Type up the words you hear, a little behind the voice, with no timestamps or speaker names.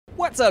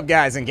What's up,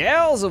 guys and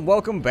gals, and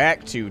welcome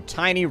back to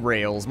Tiny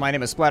Rails. My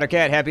name is Splat.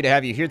 Happy to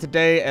have you here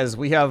today, as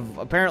we have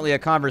apparently a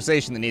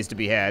conversation that needs to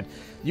be had.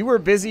 You were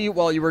busy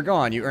while you were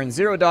gone. You earned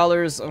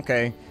 $0.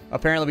 Okay.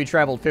 Apparently we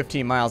traveled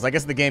 15 miles. I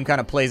guess the game kind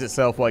of plays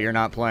itself while you're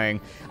not playing.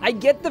 I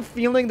get the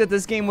feeling that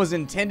this game was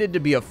intended to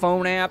be a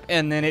phone app,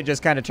 and then it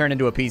just kind of turned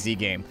into a PC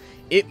game.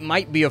 It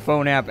might be a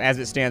phone app as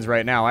it stands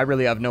right now. I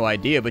really have no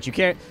idea, but you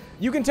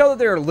can tell that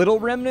there are little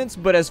remnants,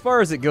 but as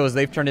far as it goes,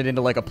 they've turned it into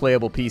like a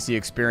playable PC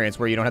experience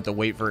where you don't have to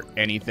wait for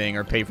anything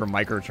or pay for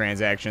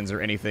microtransactions or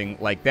anything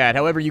like that.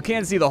 However, you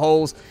can see the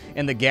holes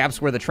and the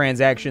gaps where the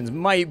transactions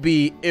might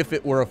be if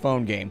it were a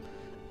phone game.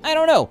 I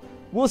don't know.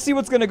 We'll see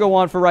what's going to go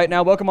on for right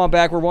now. Welcome on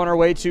back. We're on our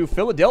way to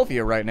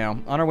Philadelphia right now.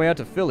 On our way out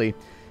to Philly.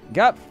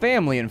 Got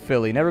family in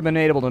Philly. Never been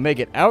able to make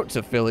it out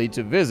to Philly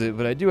to visit,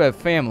 but I do have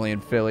family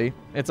in Philly.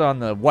 It's on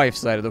the wife's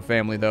side of the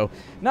family, though.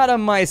 Not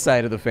on my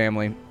side of the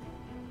family.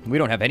 We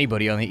don't have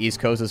anybody on the East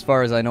Coast, as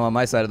far as I know, on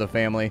my side of the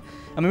family.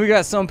 I mean, we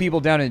got some people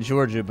down in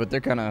Georgia, but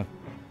they're kind of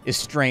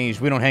estranged.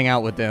 We don't hang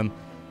out with them.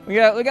 We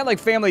got like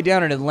family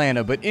down in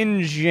Atlanta, but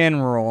in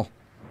general,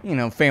 you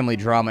know, family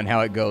drama and how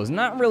it goes.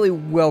 Not really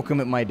welcome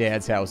at my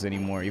dad's house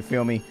anymore, you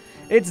feel me?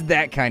 It's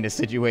that kind of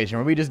situation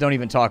where we just don't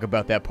even talk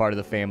about that part of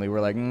the family. We're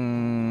like,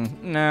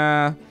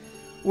 nah,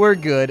 we're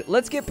good.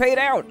 Let's get paid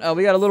out.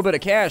 We got a little bit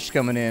of cash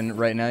coming in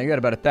right now. You got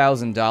about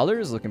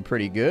 $1,000, looking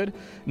pretty good.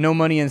 No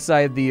money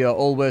inside the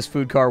Old West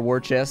food car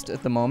war chest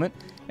at the moment.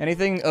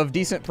 Anything of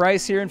decent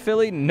price here in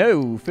Philly?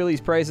 No,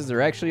 Philly's prices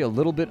are actually a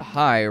little bit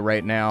high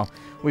right now.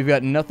 We've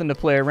got nothing to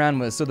play around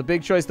with. So the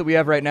big choice that we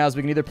have right now is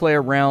we can either play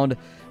around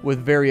with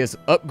various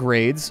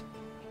upgrades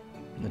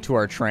to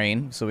our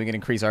train, so we can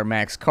increase our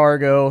max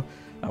cargo.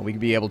 We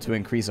could be able to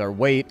increase our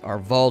weight, our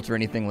vault, or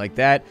anything like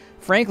that.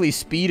 Frankly,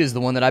 speed is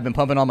the one that I've been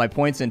pumping all my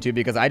points into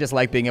because I just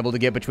like being able to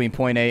get between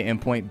point A and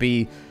point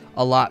B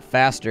a lot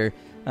faster.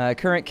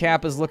 Current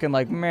cap is looking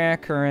like meh.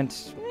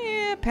 Current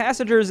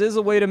passengers is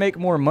a way to make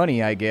more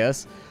money, I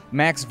guess.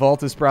 Max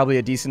vault is probably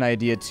a decent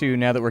idea too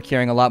now that we're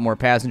carrying a lot more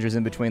passengers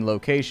in between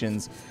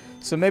locations.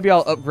 So maybe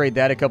I'll upgrade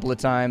that a couple of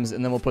times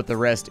and then we'll put the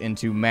rest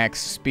into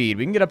max speed.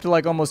 We can get up to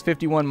like almost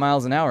 51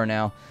 miles an hour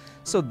now.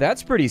 So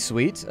that's pretty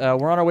sweet.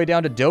 We're on our way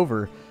down to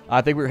Dover.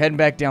 I think we're heading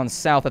back down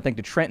south, I think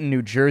to Trenton,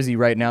 New Jersey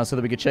right now so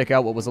that we could check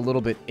out what was a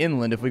little bit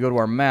inland if we go to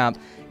our map.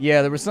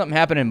 Yeah, there was something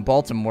happening in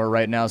Baltimore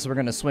right now, so we're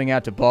going to swing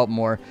out to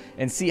Baltimore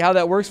and see how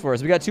that works for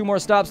us. We got 2 more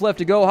stops left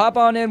to go. Hop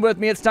on in with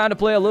me. It's time to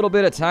play a little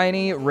bit of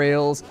Tiny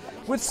Rails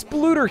with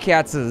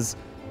Splooterkatzes.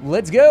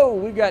 Let's go.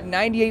 We've got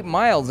 98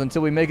 miles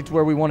until we make it to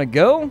where we want to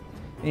go.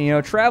 You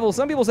know, travel,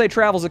 some people say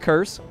travel's a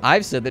curse.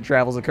 I've said that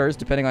travel's a curse,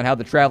 depending on how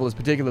the travel is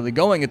particularly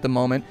going at the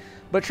moment.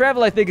 But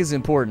travel, I think, is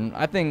important.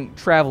 I think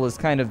travel is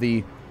kind of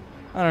the,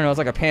 I don't know, it's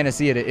like a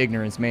panacea to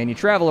ignorance, man. You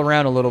travel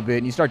around a little bit,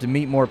 and you start to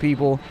meet more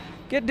people,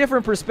 get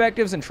different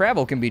perspectives, and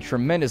travel can be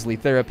tremendously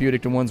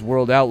therapeutic to one's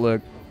world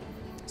outlook.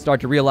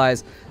 Start to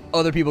realize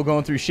other people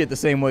going through shit the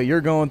same way you're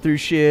going through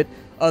shit.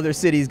 Other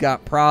cities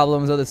got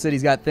problems. Other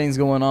cities got things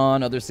going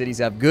on. Other cities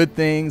have good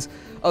things.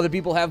 Other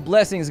people have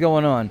blessings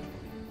going on.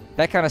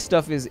 That kind of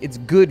stuff it's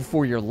good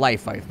for your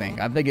life, I think.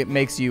 I think it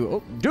makes you,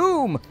 oh,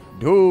 Doom!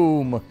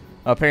 Doom!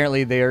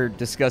 Apparently they're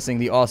discussing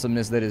the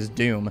awesomeness that is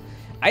Doom.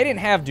 I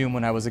didn't have Doom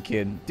when I was a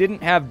kid.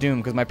 Didn't have Doom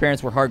because my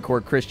parents were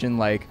hardcore Christian,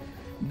 like,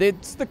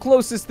 it's the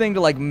closest thing to,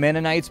 like,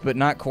 Mennonites, but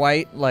not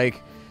quite. Like,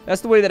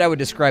 that's the way that I would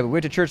describe it. We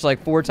went to church,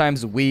 like, 4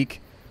 times a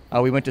week.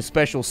 We went to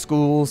special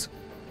schools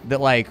that,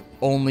 like,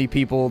 only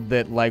people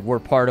that, like, were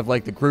part of,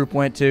 like, the group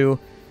went to.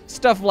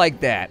 Stuff like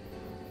that.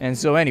 And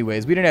so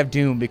anyways, we didn't have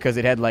Doom because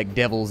it had, like,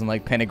 devils and,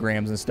 like,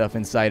 pentagrams and stuff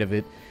inside of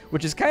it.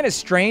 Which is kind of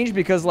strange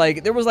because,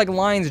 like, there was, like,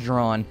 lines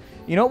drawn.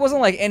 You know, it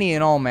wasn't, like, any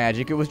and all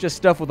magic. It was just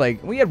stuff with,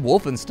 like, we had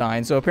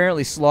Wolfenstein, so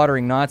apparently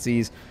slaughtering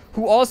Nazis.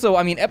 Who also,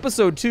 I mean,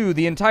 Episode 2,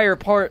 the entire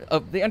point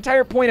of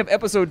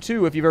Episode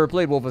 2, if you've ever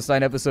played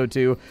Wolfenstein Episode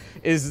 2,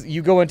 is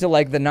you go into,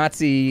 like, the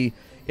Nazi,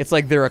 it's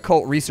like their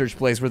occult research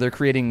place where they're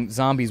creating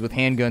zombies with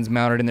handguns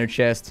mounted in their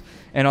chests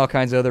and all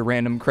kinds of other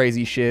random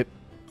crazy shit.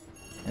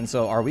 And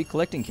so, are we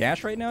collecting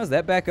cash right now? Is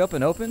that back up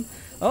and open?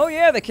 Oh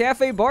yeah, the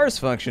cafe bar's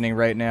functioning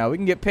right now. We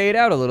can get paid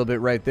out a little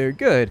bit right there.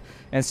 Good.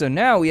 And so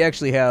now we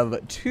actually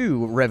have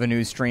 2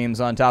 revenue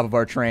streams on top of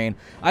our train.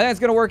 I think it's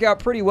going to work out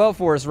pretty well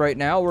for us right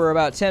now. We're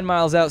about 10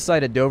 miles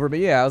outside of Dover. But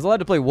yeah, I was allowed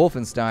to play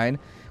Wolfenstein.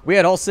 We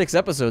had all 6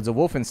 episodes of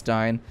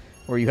Wolfenstein,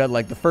 where you had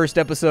like the first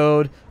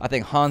episode, I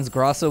think Hans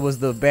Grosse was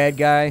the bad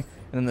guy.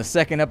 And then the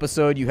second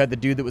episode, you had the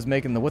dude that was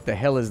making the, what the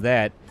hell is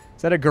that?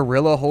 Is that a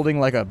gorilla holding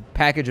like a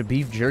package of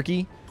beef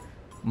jerky?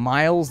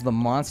 Miles the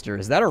Monster.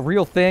 Is that a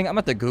real thing? I'm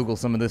going to have to Google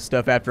some of this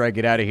stuff after I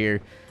get out of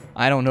here.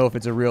 I don't know if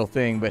it's a real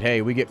thing, but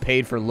hey, we get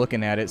paid for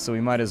looking at it, so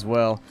we might as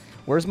well.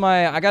 Where's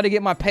my, I got to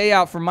get my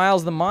payout for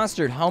Miles the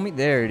Monster, homie.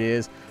 There it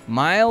is.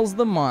 Miles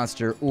the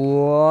Monster.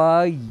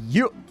 Oh,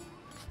 you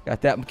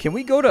got that. Can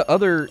we go to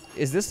other,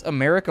 is this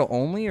America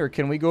only, or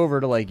can we go over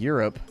to, like,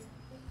 Europe?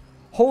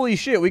 Holy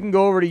shit, we can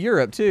go over to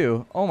Europe,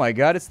 too. Oh my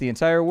god, it's the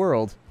entire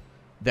world.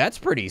 That's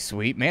pretty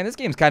sweet, man. This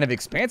game's kind of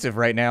expansive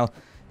right now.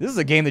 This is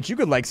a game that you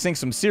could, like, sink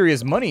some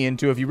serious money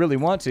into if you really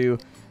want to.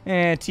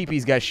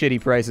 TP's got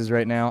shitty prices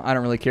right now. I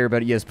don't really care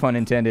about it. Yes, pun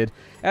intended.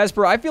 As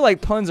per, I feel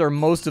like puns are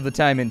most of the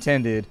time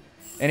intended.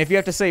 And if you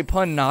have to say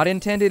pun not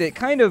intended, it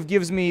kind of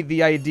gives me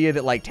the idea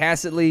that, like,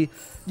 tacitly,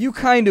 you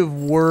kind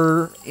of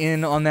were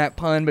in on that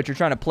pun, but you're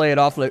trying to play it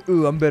off like,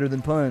 ooh, I'm better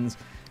than puns.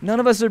 None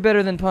of us are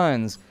better than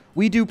puns.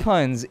 We do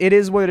puns. It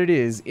is what it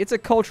is. It's a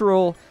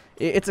cultural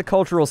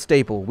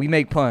staple. We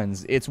make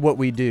puns. It's what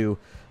we do.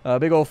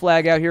 Big old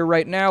flag out here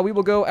right now. We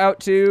will go out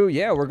to,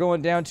 yeah, we're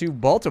going down to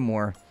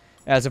Baltimore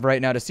as of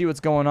right now to see what's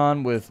going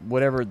on with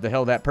whatever the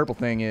hell that purple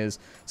thing is.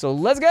 So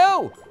let's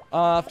go!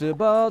 Off to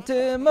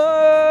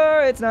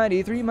Baltimore. It's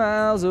 93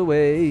 miles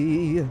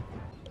away. I'm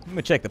going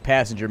to check the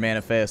passenger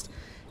manifest,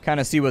 kind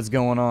of see what's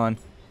going on.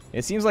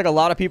 It seems like a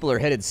lot of people are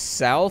headed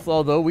south,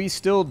 although we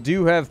still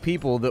do have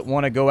people that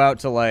want to go out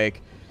to,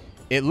 like,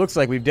 it looks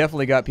like we've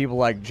definitely got people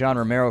like John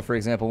Romero, for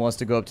example, wants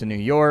to go up to New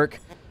York.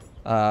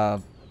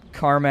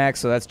 Carmack,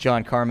 so that's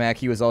John Carmack.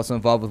 He was also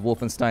involved with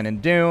Wolfenstein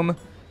and Doom.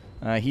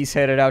 He's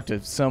headed out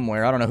to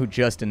somewhere. I don't know who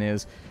Justin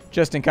is.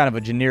 Justin, kind of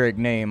a generic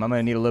name. I'm going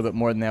to need a little bit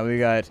more than that. We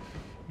got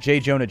J.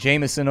 Jonah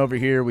Jameson over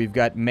here. We've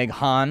got Meg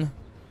Han,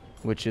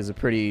 which is a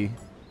pretty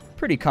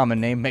common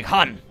name. Meg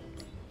Han.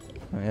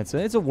 It's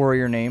a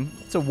warrior name.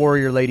 It's a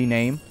warrior lady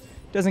name.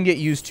 Doesn't get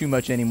used too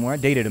much anymore. I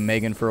dated a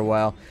Megan for a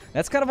while.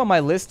 That's kind of on my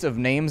list of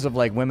names of,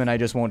 like, women I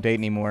just won't date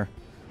anymore.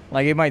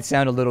 Like, it might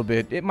sound a little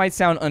bit, it might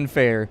sound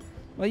unfair.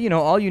 Well, you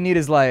know, all you need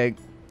is, like,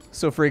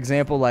 so for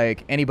example,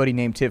 like, anybody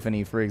named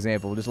Tiffany, for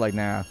example, just like,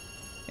 nah.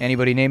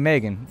 Anybody named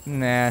Megan,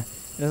 nah.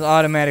 Just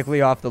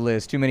automatically off the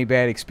list. Too many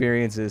bad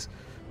experiences.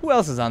 Who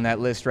else is on that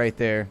list right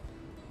there?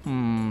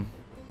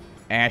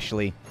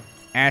 Ashley.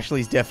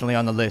 Ashley's definitely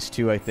on the list,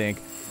 too, I think.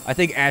 I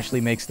think Ashley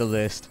makes the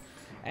list.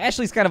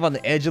 Ashley's kind of on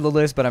the edge of the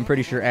list, but I'm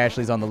pretty sure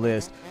Ashley's on the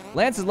list.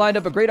 Lance has lined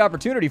up a great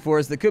opportunity for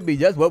us that could be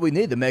just what we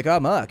need to make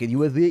our mark in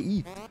USA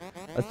East.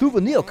 A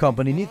souvenir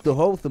company needs to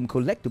hold some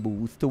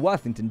collectibles to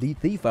Washington,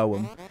 D.C. for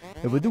them.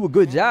 If we do a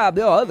good job,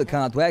 there are other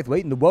contracts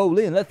waiting to roll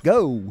in. Let's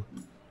go.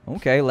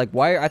 Okay, like,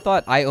 why? I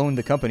thought I owned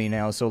the company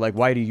now, so, like,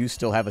 why do you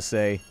still have a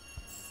say?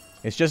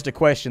 It's just a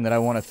question that I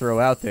want to throw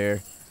out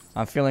there.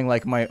 I'm feeling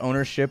like my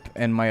ownership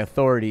and my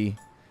authority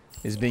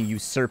is being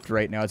usurped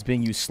right now. It's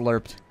being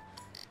usurped,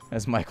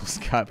 as Michael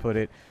Scott put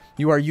it.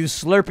 You are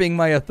usurping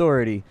my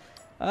authority.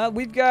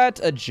 We've got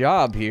a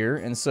job here,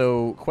 and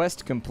so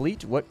quest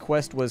complete. What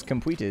quest was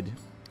completed?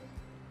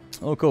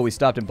 Oh, cool. We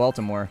stopped in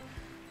Baltimore.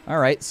 All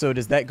right, so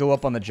does that go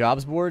up on the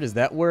jobs board? Is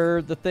that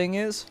where the thing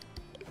is?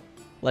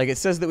 Like, it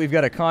says that we've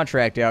got a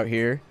contract out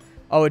here.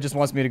 Oh, it just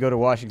wants me to go to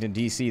Washington,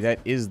 D.C. That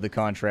is the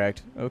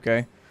contract.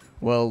 Okay.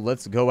 Well,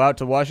 let's go out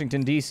to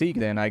Washington, D.C.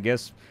 then, I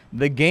guess.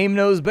 The game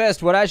knows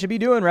best what I should be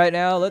doing right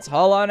now. Let's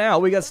haul on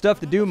out. We got stuff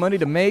to do, money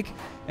to make,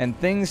 and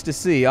things to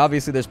see.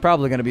 Obviously, there's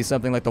probably going to be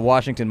something like the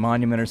Washington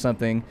Monument or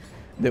something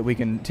that we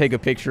can take a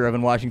picture of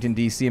in Washington,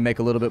 D.C. and make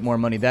a little bit more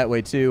money that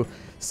way, too.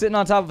 Sitting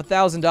on top of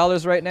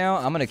 $1,000 right now.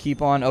 I'm going to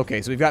keep on.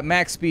 Okay, so we've got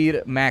max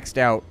speed maxed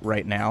out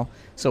right now.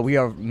 So we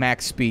are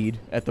max speed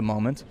at the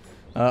moment.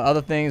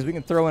 Other things, we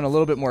can throw in a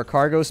little bit more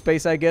cargo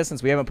space, I guess,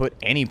 since we haven't put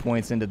any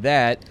points into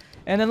that.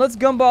 And then let's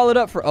gumball it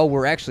up for... Oh,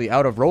 we're actually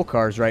out of roll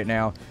cars right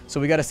now.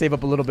 So we got to save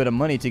up a little bit of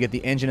money to get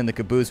the engine and the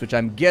caboose, which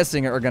I'm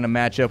guessing are going to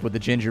match up with the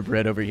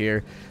gingerbread over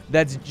here.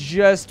 That's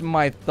just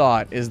my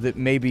thought, is that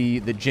maybe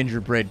the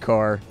gingerbread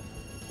car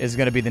is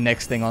going to be the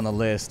next thing on the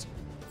list.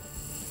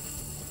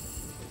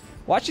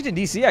 Washington,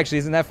 D.C. actually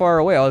isn't that far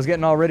away. I was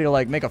getting all ready to,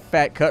 like, make a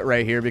fat cut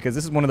right here because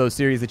this is one of those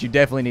series that you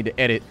definitely need to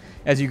edit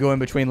as you go in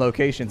between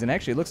locations. And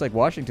actually, it looks like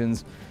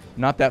Washington's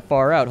not that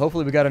far out.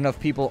 Hopefully, we got enough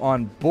people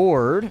on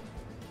board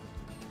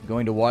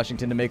going to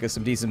Washington to make us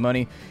some decent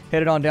money.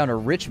 Headed on down to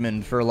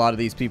Richmond for a lot of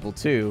these people,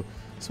 too.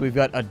 So we've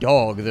got a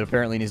dog that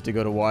apparently needs to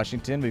go to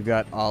Washington. We've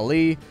got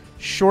Ali.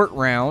 Short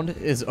Round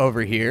is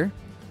over here.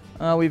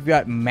 We've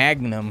got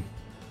Magnum,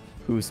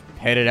 who's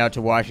headed out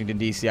to Washington,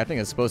 D.C. I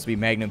think it's supposed to be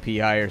Magnum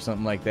P.I. or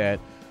something like that.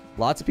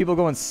 Lots of people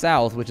going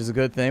south, which is a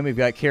good thing. We've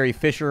got Carrie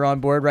Fisher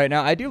on board right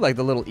now. I do like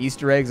the little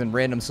Easter eggs and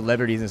random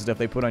celebrities and stuff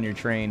they put on your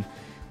train.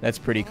 That's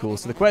pretty cool.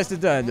 So the quest is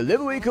done.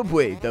 Delivery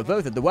complete. The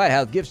folks at the White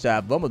House gift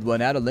shop almost run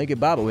out of Lincoln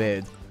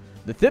bobbleheads.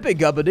 The tipping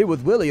company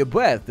was Willie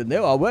abreast, and they're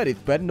already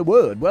spreading the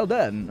word. Well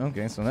done.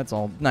 Okay, so that's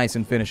all nice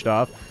and finished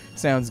off.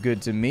 Sounds good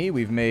to me.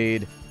 We've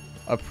made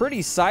a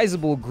pretty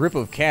sizable grip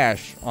of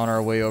cash on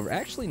our way over.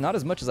 Actually, not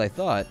as much as I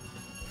thought.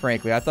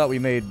 Frankly, I thought we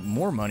made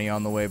more money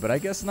on the way, but I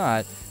guess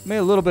not. Made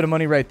a little bit of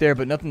money right there,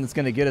 but nothing that's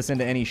going to get us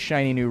into any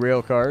shiny new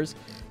rail cars.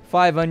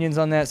 5 onions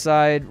on that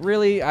side.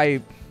 Really, I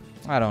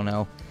don't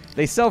know.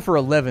 They sell for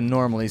 11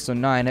 normally, so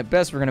 9. At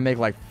best, we're going to make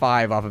like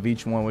 5 off of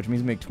each one, which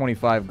means we make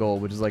 25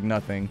 gold, which is like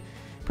nothing.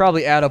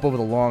 Probably add up over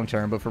the long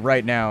term, but for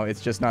right now,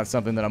 it's just not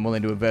something that I'm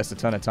willing to invest a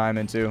ton of time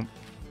into.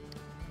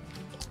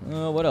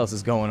 What else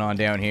is going on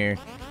down here?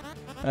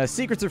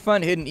 Secrets are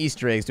fun hidden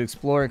Easter eggs to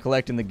explore and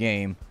collect in the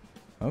game.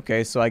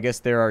 Okay, so I guess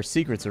there are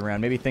secrets around.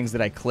 Maybe things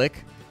that I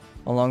click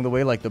along the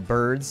way, like the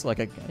birds.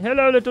 Like,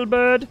 hello, little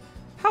bird.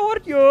 How are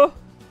you?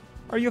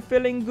 Are you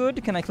feeling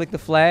good? Can I click the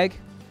flag?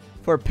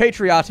 For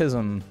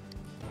patriotism.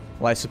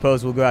 Well, I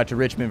suppose we'll go out to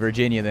Richmond,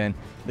 Virginia then.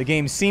 The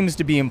game seems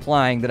to be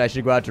implying that I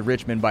should go out to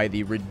Richmond by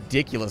the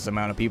ridiculous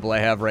amount of people I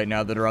have right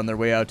now that are on their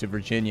way out to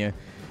Virginia.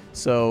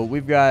 So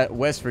we've got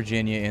West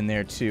Virginia in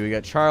there too. We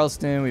got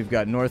Charleston, we've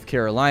got North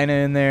Carolina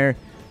in there.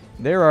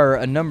 There are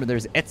a number.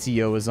 There's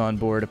Ezio is on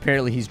board.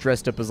 Apparently he's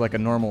dressed up as like a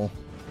normal...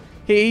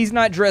 He's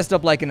not dressed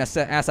up like an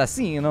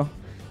assassino.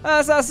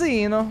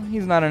 Assassino.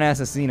 He's not an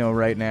assassino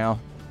right now.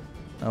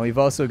 We've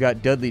also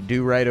got Dudley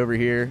Do-Right over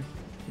here.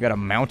 We've got a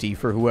Mountie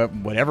for whoever,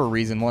 whatever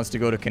reason, wants to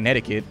go to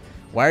Connecticut.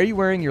 Why are you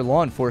wearing your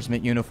law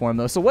enforcement uniform,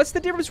 though? So what's the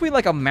difference between,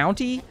 like, a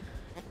Mountie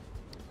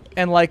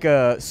and, like,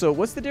 a... So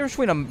what's the difference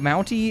between a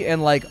Mountie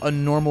and, like, a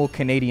normal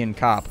Canadian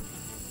cop?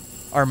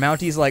 Are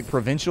Mounties, like,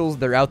 provincials?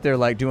 They're out there,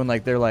 like, doing,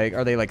 like, they're, like...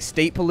 Are they, like,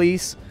 state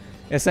police,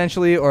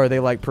 essentially? Or are they,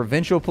 like,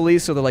 provincial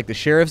police? So they're, like, the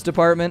sheriff's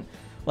department?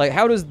 Like,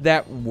 how does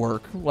that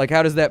work? Like,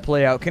 how does that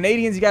play out?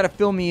 Canadians, you gotta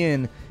fill me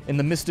in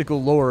the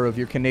mystical lore of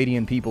your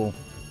Canadian people.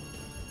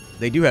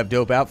 They do have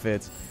dope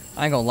outfits.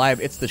 I ain't gonna lie,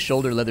 it's the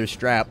shoulder leather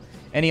strap.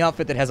 Any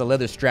outfit that has a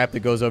leather strap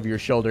that goes over your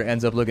shoulder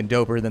ends up looking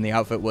doper than the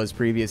outfit was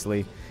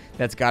previously.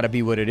 That's gotta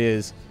be what it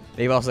is.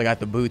 They've also got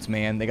the boots,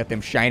 man. They got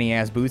them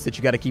shiny-ass boots that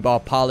you gotta keep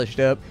all polished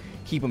up.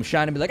 Keep them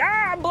shining, be like,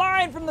 ah, I'm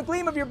blind from the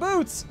gleam of your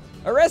boots!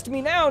 Arrest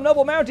me now,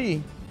 noble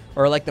Mountie!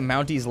 Or like the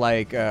Mounties,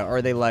 like,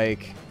 are they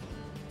like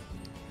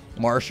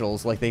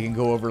marshals? Like they can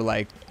go over,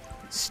 like,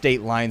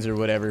 state lines or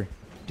whatever.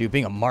 Dude,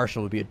 being a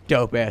marshal would be a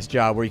dope-ass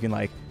job where you can,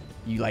 like,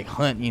 you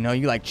hunt, you know,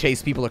 you, like,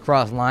 chase people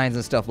across lines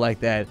and stuff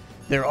like that.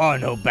 There are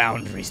no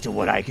boundaries to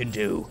what I can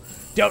do.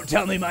 Don't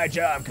tell me my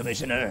job,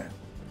 Commissioner.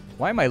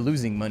 Why am I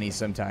losing money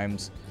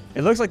sometimes?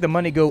 It looks like the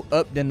money go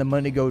up, then the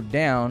money go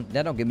down.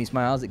 That don't give me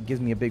smiles. It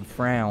gives me a big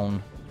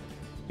frown.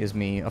 Gives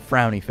me a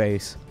frowny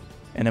face.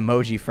 An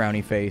emoji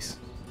frowny face.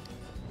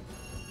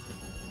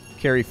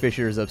 Carrie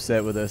Fisher is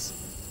upset with us.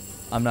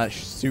 I'm not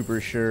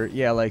super sure.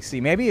 Yeah, like, see,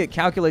 maybe it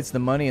calculates the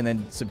money and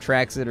then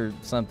subtracts it or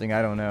something.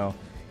 I don't know.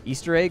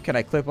 Easter egg? Can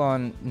I clip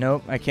on?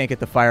 Nope, I can't get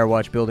the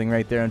Firewatch building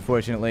right there,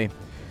 unfortunately.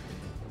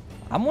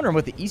 I'm wondering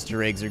what the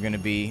Easter eggs are going to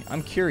be.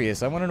 I'm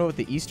curious. I want to know what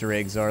the Easter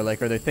eggs are.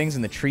 Like, are there things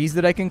in the trees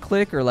that I can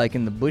click? Or, like,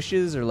 in the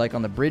bushes? Or, like,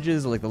 on the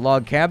bridges? Or, like, the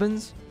log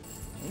cabins?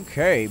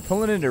 Okay,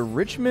 pulling into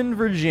Richmond,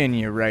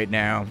 Virginia right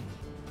now.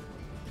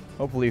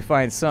 Hopefully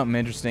find something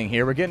interesting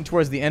here. We're getting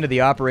towards the end of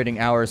the operating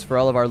hours for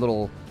all of our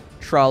little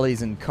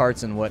trolleys and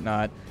carts and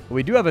whatnot. But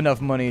we do have enough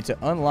money to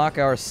unlock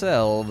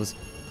ourselves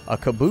a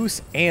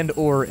caboose and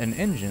or an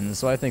engine,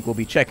 so I think we'll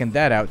be checking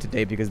that out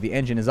today because the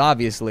engine is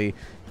obviously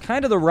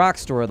kind of the rock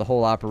star of the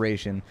whole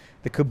operation.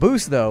 The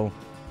caboose though,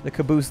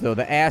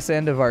 the ass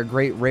end of our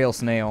great rail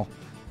snail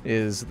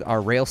is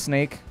our rail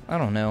snake. I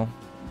don't know.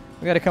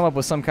 We got to come up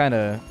with some kind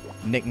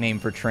of nickname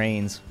for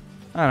trains.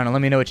 I don't know.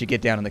 Let me know what you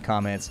get down in the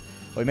comments.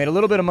 We made a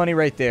little bit of money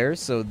right there,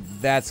 so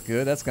that's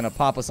good. That's going to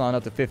pop us on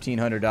up to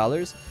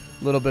 $1,500.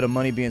 A little bit of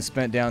money being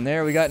spent down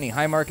there. We got any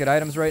high market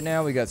items right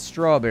now? We got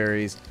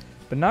strawberries,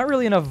 but not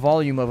really enough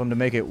volume of them to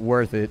make it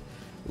worth it.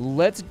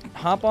 Let's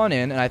hop on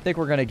in, and I think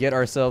we're going to get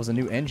ourselves a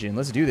new engine.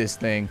 Let's do this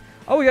thing.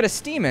 Oh, we got a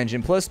steam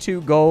engine, plus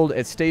 2 gold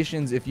at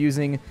stations if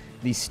using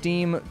the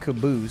steam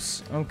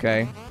caboose.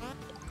 Okay.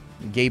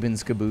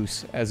 Gaben's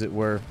caboose, as it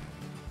were.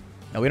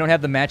 Now, we don't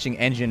have the matching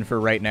engine for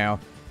right now,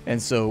 and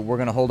so we're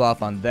going to hold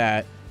off on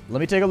that. Let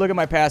me take a look at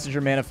my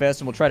passenger manifest,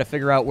 and we'll try to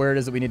figure out where it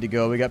is that we need to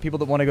go. We got people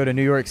that want to go to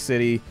New York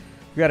City.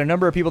 We got a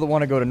number of people that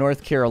want to go to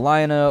North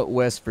Carolina,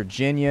 West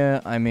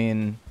Virginia. I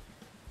mean,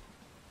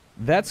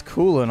 that's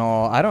cool and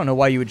all. I don't know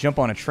why you would jump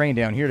on a train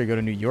down here to go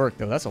to New York,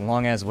 though. That's a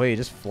long-ass way.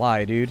 Just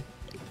fly, dude.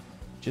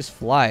 Just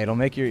fly. It'll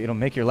make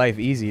your life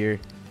easier.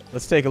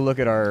 Let's take a look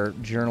at our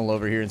journal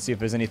over here and see if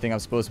there's anything I'm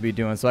supposed to be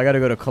doing. So I got to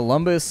go to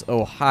Columbus,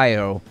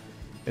 Ohio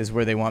is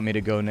where they want me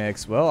to go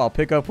next. Well, I'll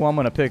pick up who I'm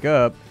going to pick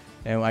up,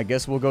 and I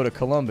guess we'll go to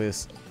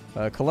Columbus.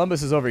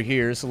 Columbus is over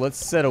here, so let's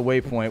set a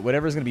waypoint.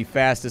 Whatever's going to be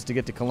fastest to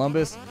get to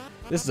Columbus.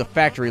 This is a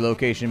factory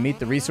location. Meet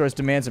the resource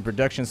demands and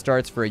production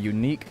starts for a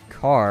unique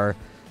car.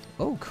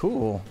 Oh,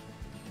 cool.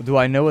 Do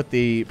I know what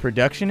the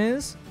production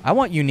is? I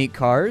want unique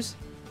cars.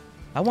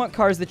 I want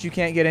cars that you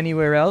can't get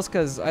anywhere else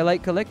because I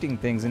like collecting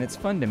things and it's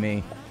fun to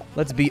me.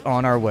 Let's be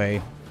on our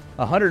way.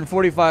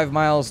 145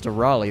 miles to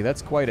Raleigh.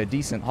 That's quite a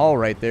decent haul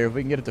right there. If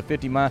we can get it to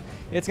 50 miles,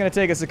 it's going to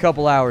take us a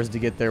couple hours to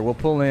get there. We'll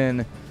pull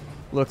in,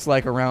 looks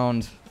like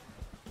around,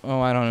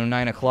 oh, I don't know,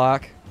 9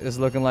 o'clock. It's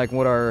looking like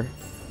what our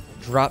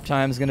drop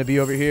time is going to be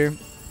over here.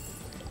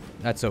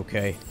 That's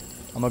okay.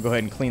 I'm going to go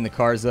ahead and clean the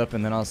cars up,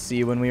 and then I'll see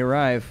you when we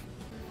arrive.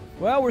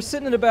 Well, we're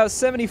sitting at about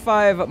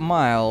 75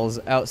 miles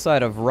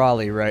outside of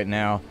Raleigh right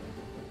now.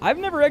 I've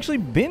never actually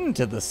been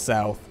to the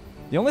South.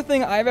 The only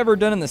thing I've ever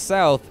done in the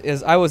South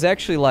is I was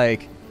actually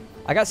like,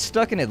 I got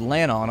stuck in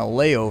Atlanta on a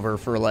layover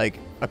for like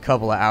a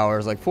couple of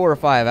hours, like 4 or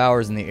 5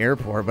 hours in the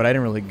airport, but I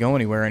didn't really go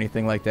anywhere or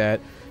anything like that.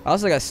 I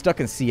also got stuck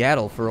in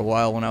Seattle for a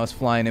while when I was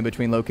flying in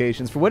between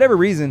locations. For whatever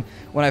reason,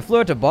 when I flew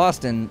out to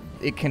Boston,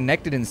 it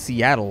connected in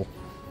Seattle.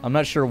 I'm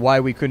not sure why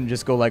we couldn't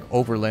just go like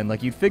overland.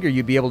 Like you'd figure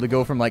you'd be able to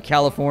go from like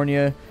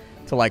California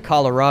to like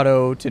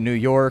Colorado to New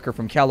York, or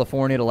from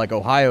California to like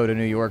Ohio to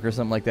New York or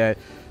something like that.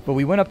 But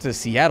we went up to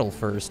Seattle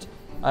first.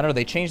 I don't know,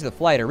 they changed the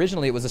flight.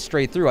 Originally, it was a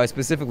straight through. I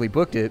specifically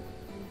booked it.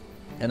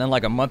 And then,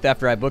 like, a month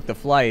after I booked the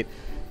flight,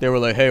 they were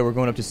like, hey, we're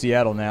going up to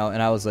Seattle now.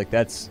 And I was like,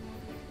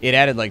 it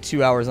added, like,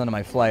 2 hours onto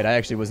my flight. I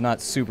actually was not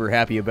super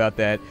happy about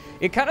that.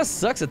 It kind of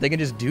sucks that they can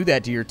just do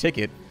that to your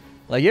ticket.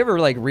 Like, you ever,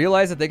 like,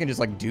 realize that they can just,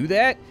 like, do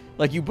that?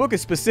 Like, you book a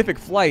specific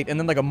flight, and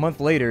then, like, a month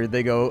later,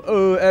 they go,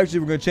 oh, actually,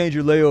 we're going to change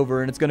your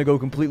layover, and it's going to go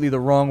completely the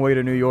wrong way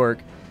to New York.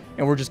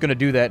 And we're just going to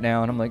do that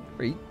now. And I'm like,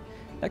 great.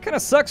 That kind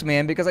of sucks,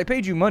 man, because I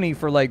paid you money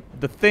for, like,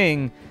 the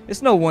thing.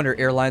 It's no wonder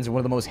airlines are one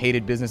of the most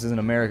hated businesses in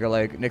America,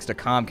 like, next to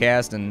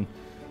Comcast and,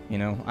 you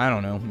know, I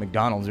don't know,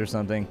 McDonald's or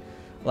something.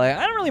 Like,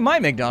 I don't really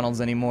mind McDonald's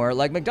anymore.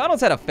 Like,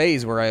 McDonald's had a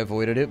phase where I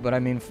avoided it, but, I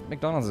mean,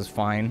 McDonald's is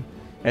fine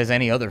as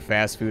any other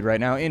fast food right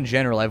now. In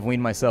general, I've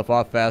weaned myself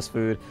off fast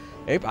food.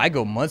 I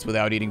go months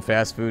without eating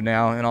fast food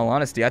now. In all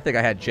honesty, I think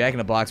I had Jack in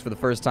the Box for the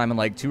first time in,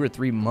 like, 2 or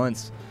 3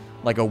 months,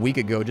 like, a week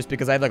ago, just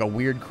because I had, like, a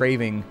weird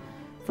craving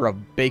for a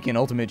bacon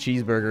ultimate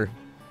cheeseburger.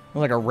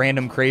 Like a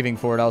random craving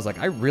for it. I was like,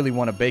 I really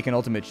want a bacon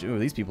ultimate. Ooh,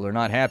 these people are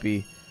not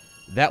happy.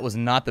 That was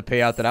not the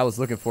payout that I was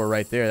looking for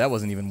right there. That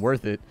wasn't even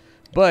worth it.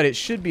 But it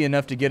should be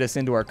enough to get us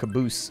into our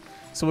caboose.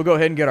 So we'll go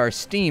ahead and get our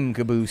steam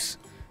caboose.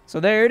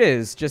 So there it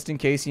is. Just in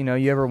case, you know,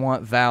 you ever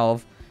want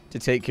Valve to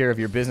take care of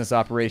your business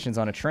operations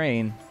on a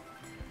train.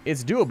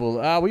 It's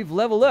doable. We've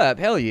leveled up.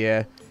 Hell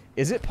yeah.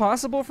 Is it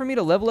possible for me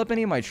to level up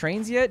any of my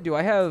trains yet? Do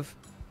I have...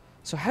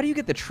 So how do you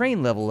get the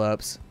train level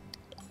ups?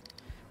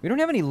 We don't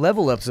have any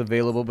level ups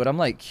available, but I'm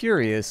like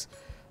curious.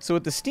 So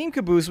with the steam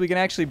caboose, we can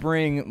actually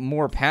bring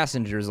more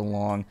passengers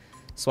along.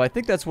 So I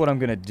think that's what I'm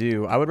going to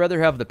do. I would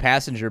rather have the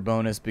passenger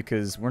bonus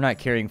because we're not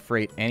carrying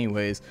freight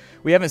anyways.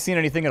 We haven't seen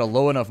anything at a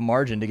low enough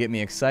margin to get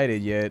me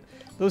excited yet.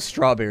 Those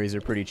strawberries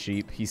are pretty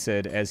cheap, he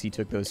said as he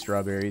took those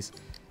strawberries.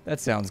 That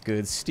sounds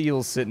good.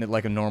 Steel's sitting at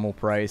like a normal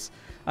price.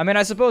 I mean,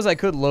 I suppose I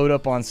could load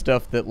up on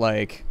stuff that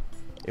like...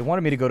 It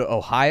wanted me to go to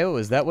Ohio?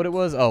 Is that what it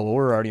was? Oh, well,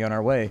 we're already on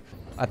our way.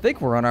 I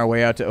think we're on our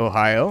way out to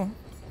Ohio.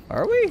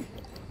 Are we?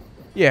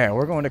 Yeah,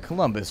 we're going to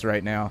Columbus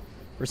right now.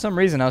 For some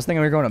reason, I was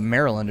thinking we were going to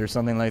Maryland or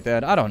something like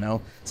that. I don't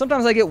know.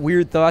 Sometimes I get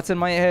weird thoughts in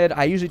my head.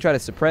 I usually try to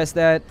suppress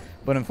that.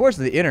 But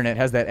unfortunately, the internet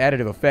has that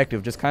additive effect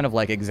of just kind of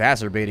like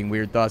exacerbating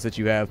weird thoughts that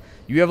you have.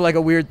 You have like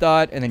a weird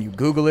thought, and then you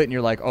Google it, and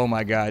you're like, oh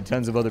my god,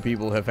 tons of other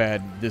people have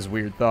had this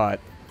weird thought.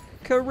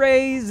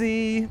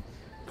 Crazy.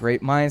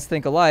 Great minds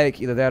think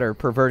alike. Either that or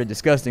perverted,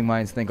 disgusting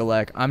minds think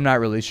alike. I'm not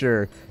really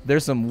sure.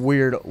 There's some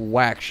weird,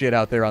 whack shit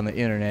out there on the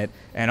internet,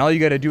 and all you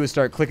gotta do is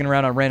start clicking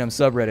around on random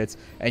subreddits,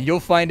 and you'll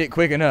find it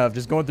quick enough.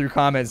 Just going through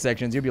comment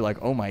sections, you'll be like,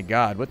 oh my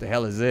god, what the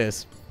hell is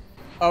this?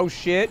 Oh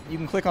shit, you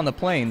can click on the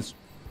planes.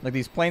 Like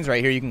these planes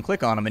right here, you can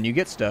click on them and you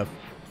get stuff.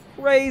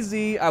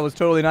 Crazy. I was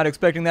totally not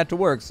expecting that to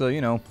work, so,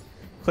 you know,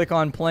 click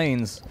on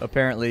planes,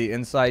 apparently,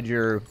 inside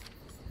your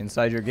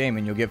game,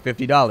 and you'll get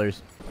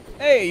 $50.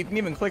 Hey, you can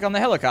even click on the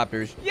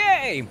helicopters.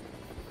 Yay!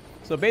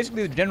 So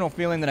basically the general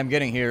feeling that I'm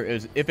getting here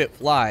is if it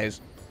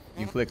flies,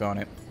 you click on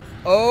it.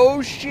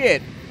 Oh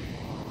shit!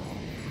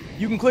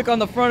 You can click on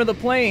the front of the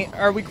plane,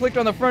 or we clicked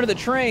on the front of the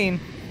train,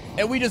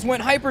 and we just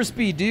went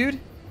hyperspeed, dude.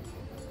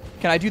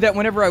 Can I do that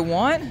whenever I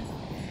want?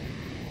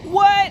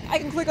 What? I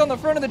can click on the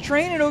front of the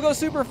train and it'll go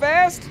super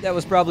fast? That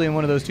was probably in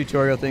one of those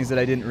tutorial things that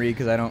I didn't read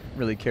because I don't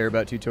really care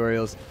about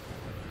tutorials.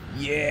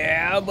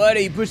 Yeah,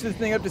 buddy, push this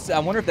thing up to... I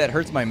wonder if that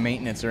hurts my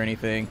maintenance or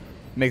anything.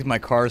 Makes my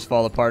cars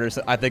fall apart or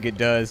so. I think it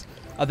does.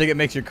 I think it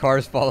makes your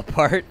cars fall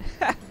apart.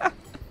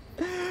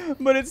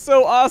 But it's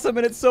so awesome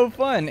and it's so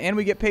fun. And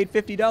we get paid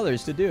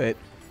 $50 to do it.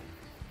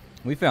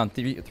 We found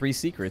three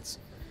secrets.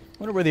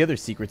 Wonder where the other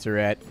secrets are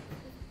at.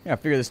 Yeah, I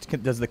figure this...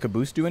 Does the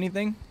caboose do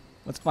anything?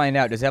 Let's find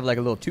out. Does it have like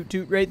a little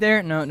toot-toot right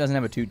there? No, it doesn't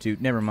have a toot-toot.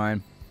 Never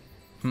mind.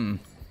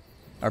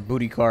 Our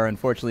booty car,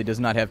 unfortunately, does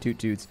not have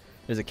toot-toots.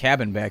 There's a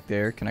cabin back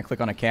there. Can I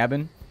click on a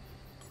cabin?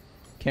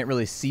 Can't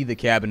really see the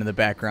cabin in the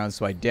background,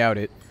 so I doubt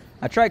it.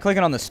 I tried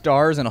clicking on the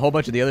stars and a whole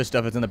bunch of the other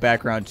stuff that's in the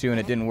background, too, and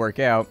it didn't work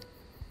out.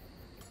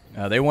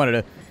 They wanted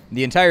to...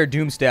 The entire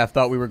Doom staff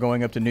thought we were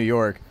going up to New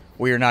York.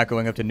 We are not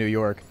going up to New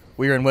York.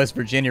 We are in West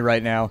Virginia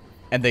right now,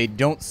 and they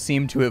don't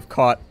seem to have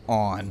caught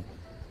on.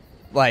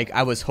 Like,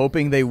 I was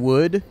hoping they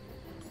would,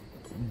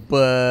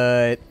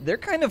 but they're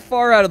kind of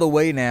far out of the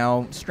way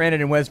now, stranded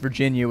in West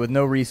Virginia with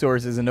no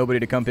resources and nobody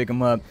to come pick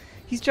them up.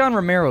 He's John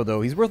Romero, though.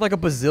 He's worth like $1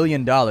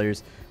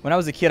 bazillion. When I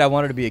was a kid, I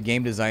wanted to be a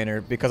game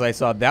designer because I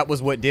saw that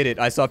was what did it.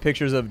 I saw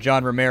pictures of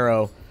John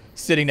Romero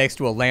sitting next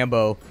to a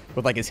Lambo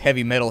with like his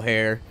heavy metal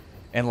hair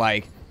and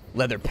like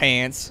leather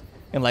pants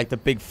and like the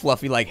big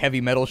fluffy like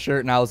heavy metal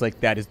shirt, and I was like,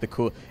 that is the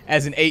cool.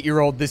 As an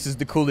 8-year-old, this is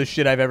the coolest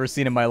shit I've ever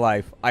seen in my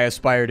life. I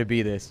aspire to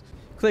be this.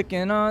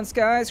 Clicking on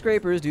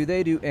skyscrapers, do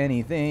they do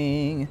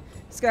anything?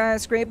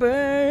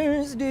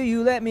 Skyscrapers, do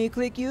you let me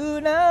click you?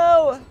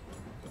 No!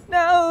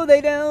 No,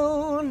 they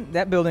don't!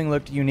 That building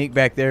looked unique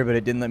back there, but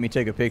it didn't let me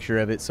take a picture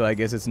of it, so I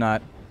guess it's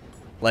not,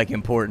 like,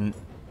 important.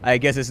 I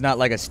guess it's not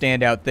like a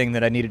standout thing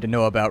that I needed to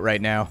know about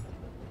right now.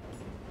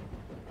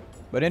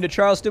 But into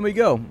Charleston we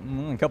go.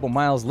 A couple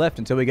miles left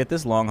until we get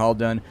this long haul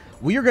done.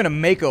 We are going to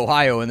make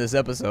Ohio in this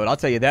episode, I'll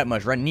tell you that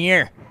much. Right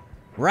near.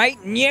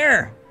 Right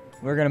near!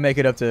 We're gonna make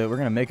it up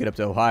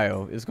to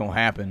Ohio. It's gonna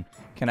happen.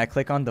 Can I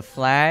click on the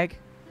flag?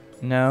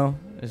 No,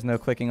 there's no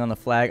clicking on the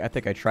flag. I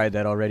think I tried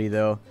that already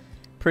though.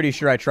 Pretty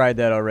sure I tried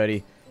that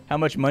already. How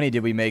much money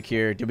did we make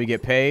here? Did we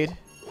get paid?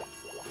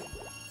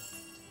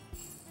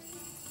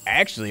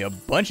 Actually, a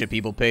bunch of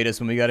people paid us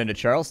when we got into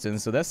Charleston,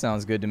 so that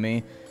sounds good to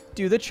me.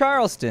 Do the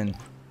Charleston.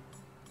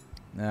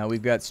 Now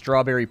we've got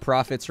strawberry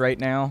profits right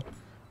now.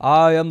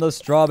 I am the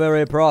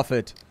strawberry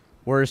prophet.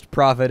 Worst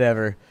prophet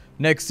ever.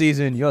 Next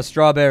season, your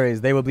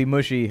strawberries, they will be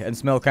mushy and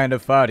smell kind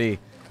of farty.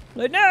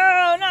 Like,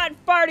 no, not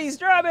farty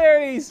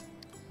strawberries!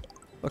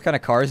 What kind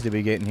of cars did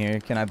we get in here?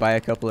 Can I buy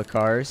a couple of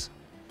cars?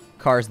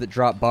 Cars that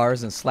drop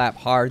bars and slap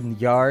hard in the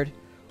yard.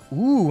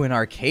 Ooh, an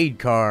arcade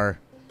car.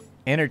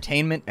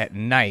 Entertainment at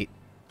night.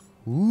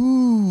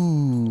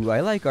 Ooh,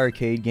 I like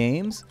arcade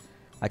games.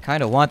 I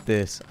kind of want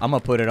this. I'm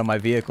going to put it on my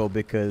vehicle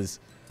because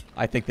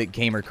I think that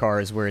gamer car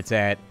is where it's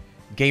at.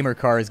 Gamer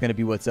car is going to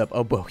be what's up.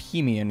 A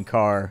bohemian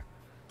car.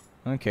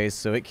 Okay,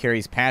 so it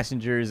carries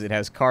passengers. It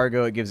has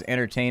cargo. It gives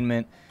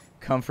entertainment,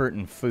 comfort,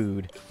 and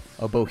food.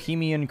 A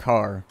bohemian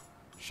car.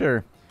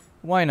 Sure.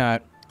 Why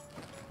not?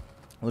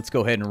 Let's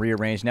go ahead and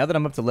rearrange. Now that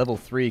I'm up to level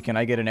 3, can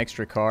I get an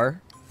extra car?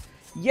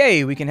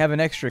 Yay, we can have an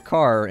extra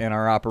car in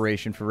our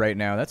operation for right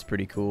now. That's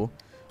pretty cool.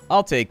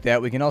 I'll take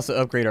that. We can also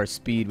upgrade our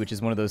speed, which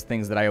is one of those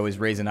things that I always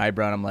raise an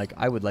eyebrow, and I'm like,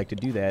 I would like to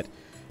do that.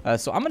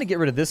 So I'm going to get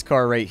rid of this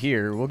car right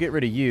here. We'll get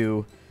rid of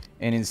you,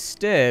 and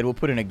instead we'll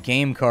put in a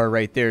game car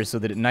right there so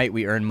that at night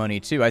we earn money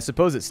too. I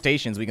suppose at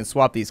stations we can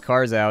swap these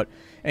cars out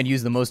and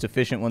use the most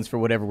efficient ones for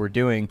whatever we're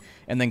doing.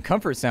 And then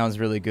comfort sounds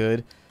really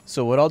good.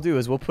 So what I'll do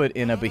is we'll put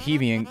in a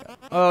bohemian...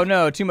 Oh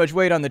no, too much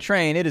weight on the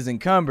train. It is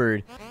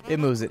encumbered. It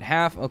moves at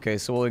half. Okay,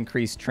 so we'll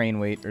increase train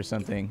weight or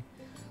something.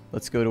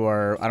 Let's go to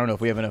our... I don't know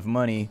if we have enough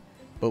money,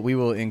 but we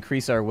will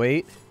increase our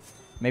weight.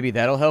 Maybe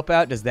that'll help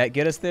out. Does that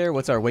get us there?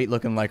 What's our weight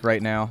looking like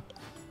right now?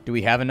 Do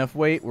we have enough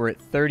weight? We're at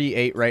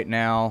 38 right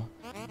now.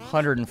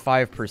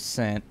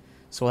 105%.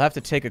 So we'll have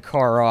to take a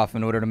car off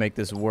in order to make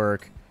this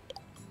work.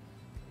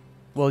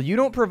 Well, you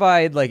don't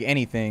provide, like,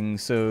 anything,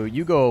 so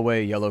you go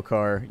away, yellow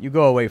car. You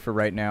go away for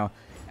right now.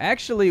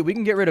 Actually, we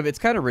can get rid of... It's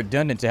kind of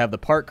redundant to have the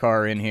park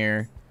car in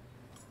here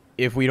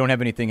if we don't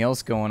have anything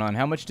else going on.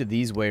 How much do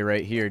these weigh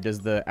right here? Does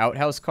the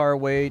outhouse car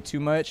weigh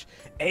too much?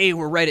 Hey,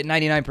 we're right at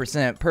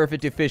 99%.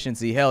 Perfect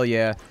efficiency. Hell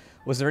yeah.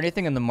 Was there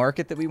anything in the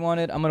market that we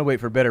wanted? I'm going to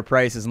wait for better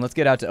prices, and let's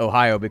get out to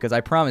Ohio, because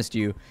I promised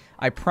you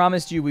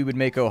we would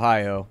make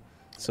Ohio.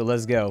 So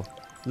let's go.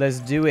 Let's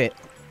do it.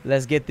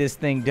 Let's get this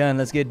thing done.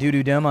 Let's get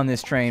doo-doo-dum on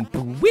this train.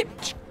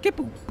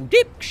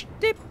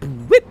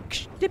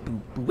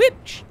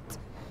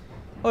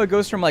 Oh, it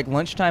goes from like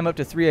lunchtime up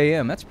to 3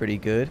 a.m. That's pretty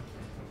good.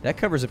 That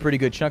covers a pretty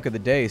good chunk of the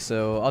day,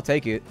 so I'll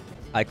take it.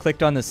 I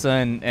clicked on the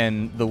sun,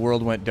 and the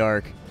world went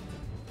dark.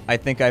 I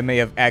think I may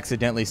have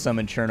accidentally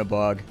summoned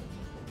Chernobog.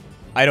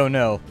 I don't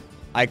know.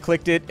 I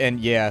clicked it, and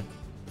yeah,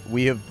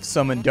 we have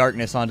summoned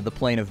darkness onto the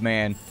plane of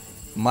man.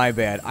 My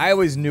bad. I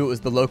always knew it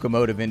was the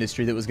locomotive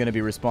industry that was going to be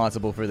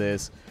responsible for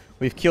this.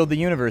 We've killed the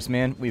universe,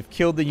 man. We've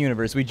killed the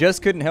universe. We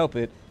just couldn't help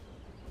it.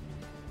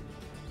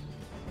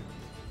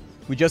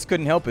 We just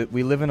couldn't help it.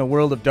 We live in a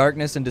world of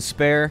darkness and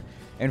despair,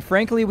 and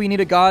frankly, we need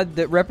a god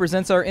that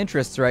represents our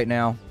interests right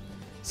now.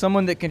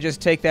 Someone that can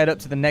just take that up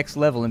to the next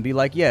level and be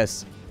like,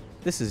 yes,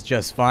 this is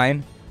just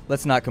fine.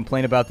 Let's not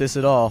complain about this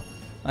at all.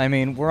 I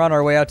mean, we're on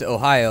our way out to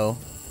Ohio.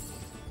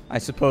 I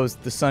suppose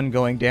the sun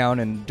going down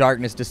and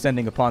darkness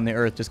descending upon the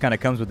earth just kind of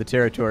comes with the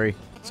territory.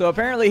 So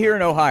apparently here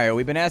in Ohio,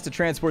 we've been asked to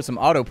transport some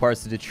auto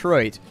parts to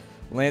Detroit.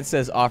 Lance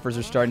says offers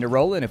are starting to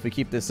roll, and if we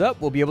keep this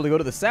up, we'll be able to go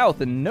to the south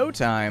in no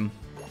time.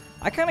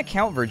 I kind of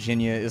count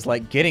Virginia as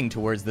like getting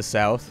towards the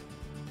south.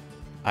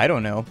 I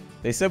don't know.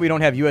 They said we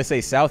don't have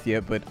USA South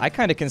yet, but I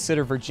kind of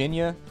consider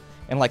Virginia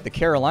and like the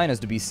Carolinas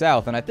to be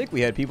south, and I think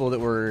we had people that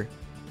were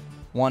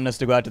wanting us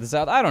to go out to the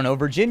south. I don't know.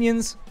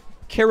 Virginians?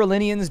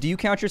 Carolinians, do you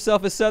count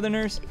yourself as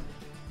Southerners?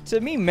 To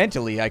me,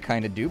 mentally, I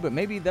kind of do, but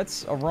maybe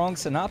that's a wrong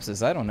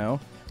synopsis. I don't know.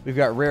 We've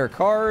got rare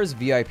cars,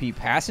 VIP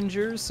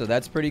passengers, so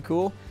that's pretty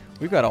cool.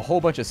 We've got a whole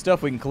bunch of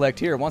stuff we can collect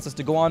here. It wants us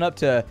to go on up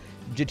to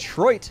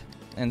Detroit.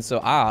 And so,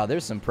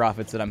 there's some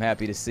profits that I'm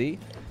happy to see.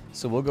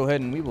 So we'll go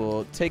ahead and we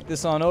will take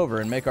this on over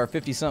and make our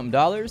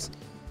 $50-something.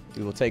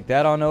 We will take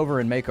that on over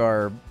and make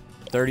our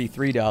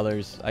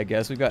 $33, I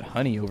guess. We've got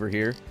honey over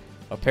here.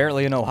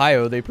 Apparently in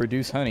Ohio, they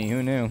produce honey.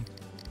 Who knew?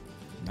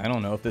 I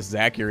don't know if this is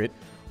accurate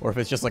or if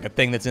it's just like a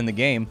thing that's in the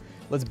game.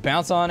 Let's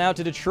bounce on out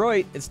to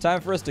Detroit. It's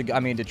time for us to... I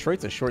mean,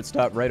 Detroit's a short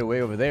stop right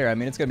away over there. I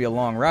mean, it's going to be a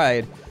long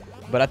ride.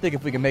 But I think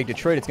if we can make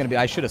Detroit, it's going to be...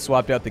 I should have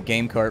swapped out the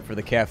game cart for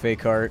the cafe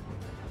cart.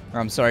 Or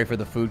I'm sorry, for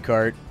the food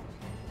cart.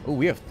 Oh,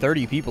 we have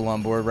 30 people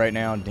on board right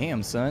now.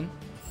 Damn, son.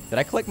 Did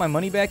I collect my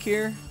money back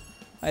here?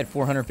 I had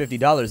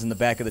 $450 in the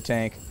back of the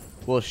tank.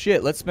 Well,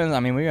 shit, let's spend... I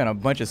mean, we got a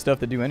bunch of stuff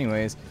to do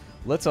anyways.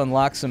 Let's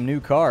unlock some new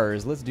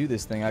cars. Let's do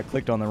this thing. I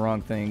clicked on the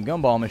wrong thing.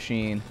 Gumball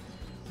machine.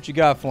 What you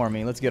got for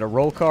me? Let's get a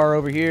roll car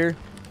over here.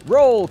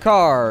 Roll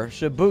car!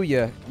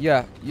 Shibuya.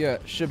 Yeah.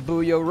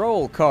 Shibuya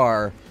roll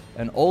car.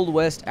 An Old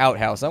West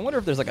outhouse. I wonder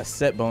if there's like a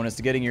set bonus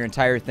to getting your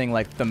entire thing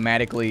like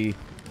thematically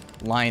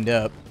lined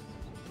up.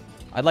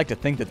 I'd like to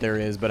think that there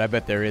is, but I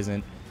bet there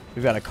isn't.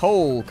 We've got a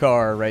coal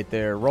car right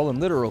there, rolling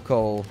literal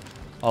coal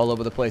all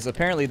over the place.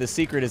 Apparently the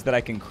secret is that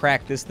I can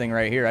crack this thing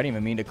right here. I didn't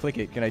even mean to click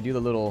it. Can I do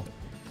the little...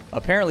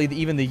 Apparently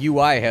even the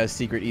UI has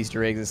secret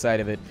Easter eggs inside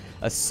of it.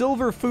 A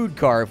silver food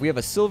car. If we have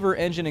a silver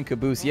engine and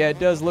caboose, yeah, it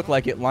does look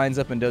like it lines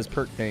up and does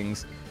perk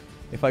things.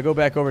 If I go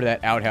back over to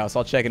that outhouse,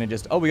 I'll check it and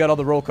just... Oh, we got all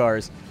the roll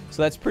cars.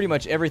 So that's pretty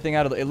much everything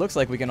out of the... It looks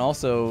like we can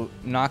also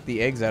knock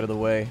the eggs out of the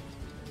way.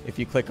 If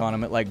you click on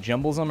them, it like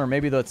jumbles them, or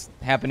maybe that's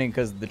happening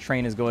because the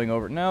train is going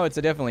over. No, it's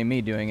definitely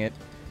me doing it.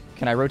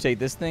 Can I rotate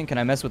this thing? Can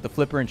I mess with the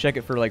flipper and check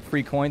it for like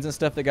free coins and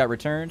stuff that got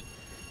returned?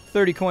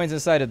 30 coins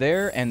inside of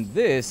there, and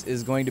this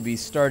is going to be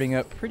starting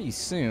up pretty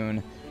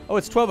soon. Oh,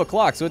 it's 12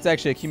 o'clock, so it's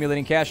actually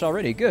accumulating cash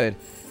already. Good.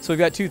 So we've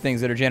got 2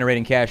 things that are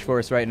generating cash for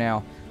us right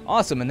now.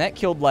 Awesome, and that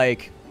killed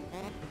like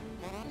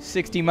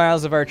 60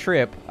 miles of our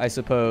trip, I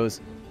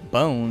suppose.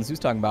 Bones. Who's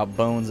talking about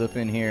bones up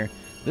in here?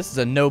 This is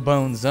a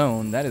no-bone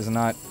zone. That is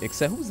not...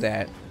 Except, who's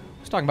that?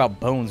 Who's talking about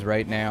bones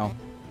right now?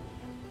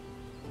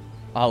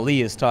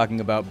 Ali is talking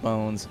about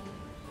bones.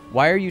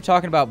 Why are you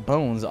talking about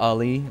bones,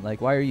 Ali?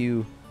 Like, why are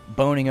you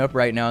boning up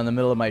right now in the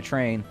middle of my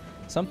train?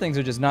 Some things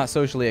are just not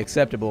socially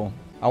acceptable.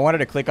 I wanted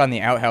to click on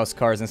the outhouse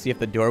cars and see if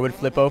the door would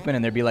flip open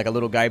and there'd be like a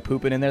little guy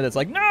pooping in there that's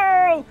like,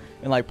 no!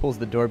 And like pulls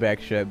the door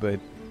back shut, but...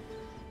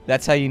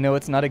 That's how you know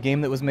it's not a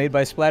game that was made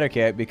by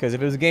Splattercat, because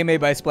if it was a game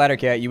made by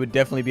Splattercat, you would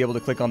definitely be able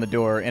to click on the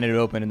door and it would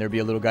open and there'd be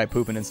a little guy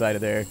pooping inside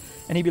of there.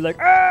 And he'd be like,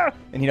 ah!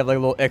 And he'd have like a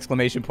little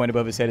exclamation point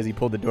above his head as he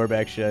pulled the door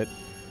back shut.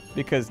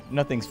 Because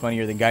nothing's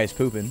funnier than guys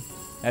pooping.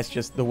 That's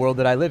just the world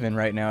that I live in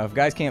right now. If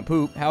guys can't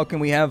poop, how can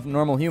we have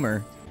normal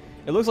humor?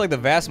 It looks like the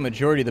vast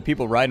majority of the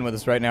people riding with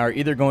us right now are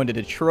either going to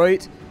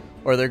Detroit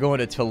or they're going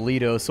to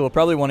Toledo. So we'll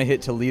probably want to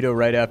hit Toledo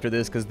right after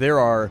this, because there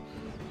are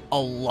a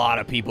lot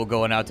of people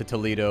going out to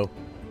Toledo.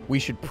 We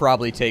should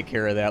probably take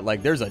care of that.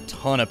 Like, there's a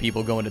ton of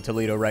people going to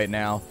Toledo right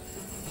now.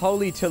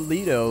 Holy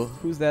Toledo.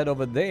 Who's that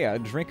over there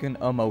drinking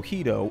a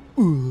mojito?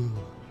 Ooh.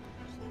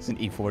 It's an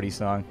E40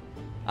 song.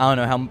 I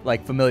don't know how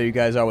like familiar you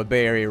guys are with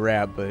Bay Area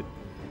rap, but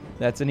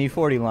that's an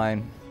E40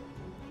 line.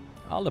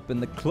 All up in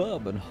the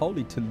club in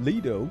Holy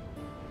Toledo.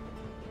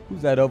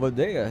 Who's that over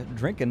there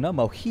drinking a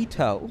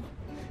mojito?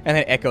 And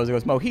then it echoes. It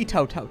goes,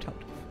 mojito,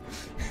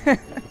 to.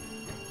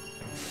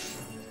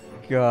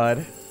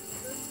 God.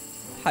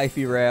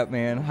 Hyphy rap,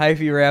 man.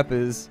 Hyphy rap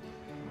is...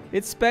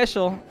 It's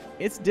special.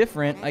 It's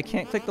different. I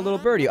can't click the little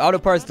birdie. Auto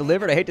parts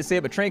delivered. I hate to say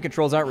it, but train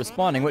controls aren't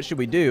responding. What should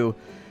we do?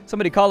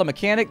 Somebody call a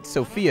mechanic?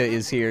 Sophia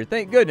is here.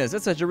 Thank goodness.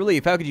 That's such a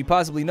relief. How could you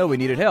possibly know we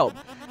needed help?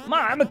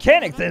 My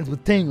mechanic things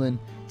with tingling.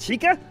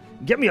 Chica,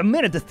 give me a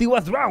minute to see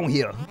what's wrong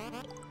here.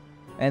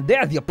 And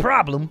there's your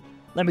problem.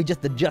 Let me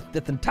just adjust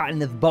this and tighten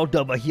this bolt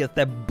over here.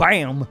 So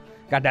bam!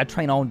 Got that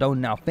train on done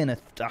now.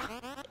 Finished.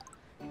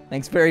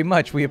 Thanks very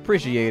much. We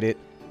appreciate it.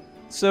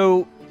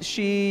 So,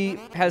 she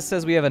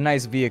says we have a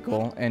nice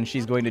vehicle, and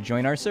she's going to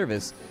join our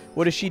service.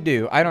 What does she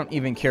do? I don't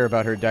even care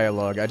about her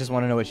dialogue. I just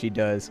want to know what she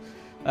does.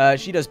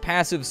 She does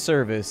passive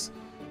service.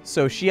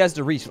 So she has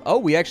to reach... Oh,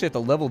 we actually have to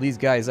level these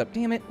guys up.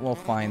 Damn it. Well,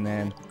 fine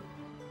then.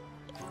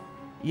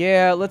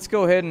 Yeah, let's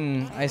go ahead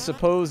and... I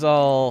suppose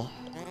I'll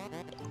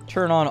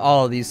turn on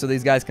all of these so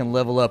these guys can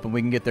level up and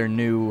we can get their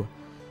new...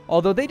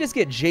 Although they just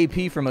get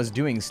JP from us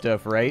doing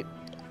stuff, right?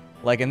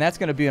 Like, and that's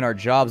going to be in our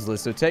jobs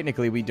list, so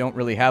technically we don't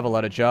really have a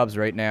lot of jobs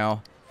right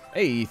now.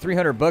 Hey,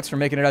 $300 for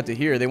making it out to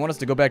here. They want us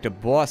to go back to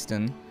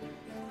Boston.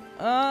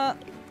 I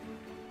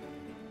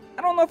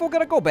don't know if we're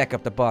going to go back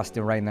up to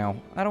Boston right now.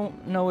 I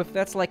don't know if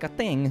that's like a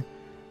thing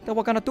that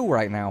we're going to do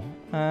right now.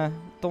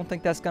 Don't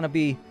think that's going to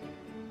be...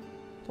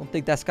 Don't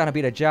think that's going to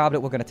be the job that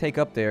we're going to take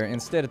up there.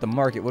 Instead, at the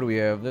market, what do we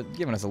have? They're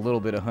giving us a little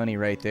bit of honey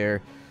right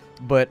there.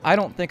 But I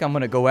don't think I'm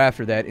going to go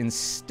after that.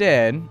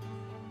 Instead,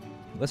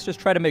 let's just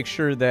try to make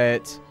sure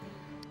that...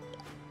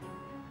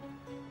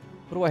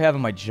 What do I have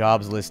in my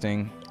jobs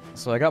listing?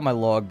 So I got my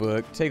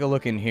logbook. Take a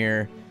look in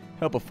here.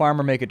 Help a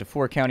farmer make it to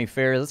 4 county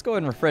fairs. Let's go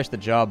ahead and refresh the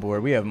job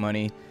board. We have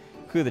money.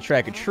 Clear the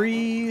track of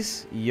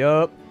trees.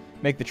 Yup.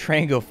 Make the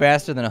train go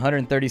faster than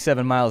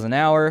 137 miles an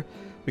hour.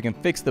 We can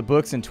fix the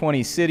books in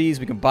 20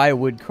 cities. We can buy a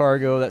wood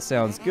cargo. That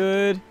sounds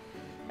good.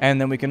 And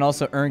then we can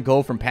also earn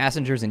gold from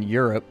passengers in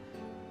Europe.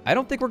 I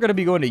don't think we're going to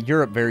be going to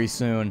Europe very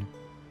soon.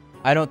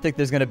 I don't think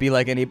there's going to be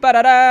like any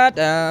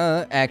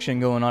ba-da-da-da action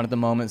going on at the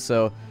moment,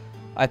 so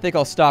I think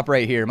I'll stop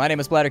right here. My name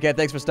is Splattercat.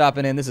 Thanks for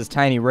stopping in. This is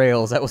Tiny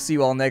Rails. I will see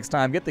you all next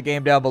time. Get the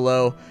game down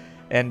below.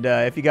 And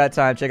if you got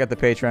time, check out the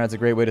Patreon. It's a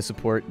great way to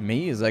support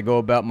me as I go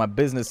about my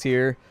business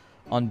here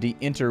on the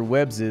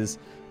interwebses.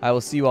 I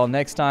will see you all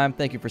next time.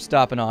 Thank you for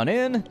stopping on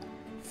in.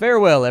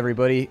 Farewell,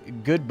 everybody.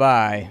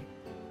 Goodbye.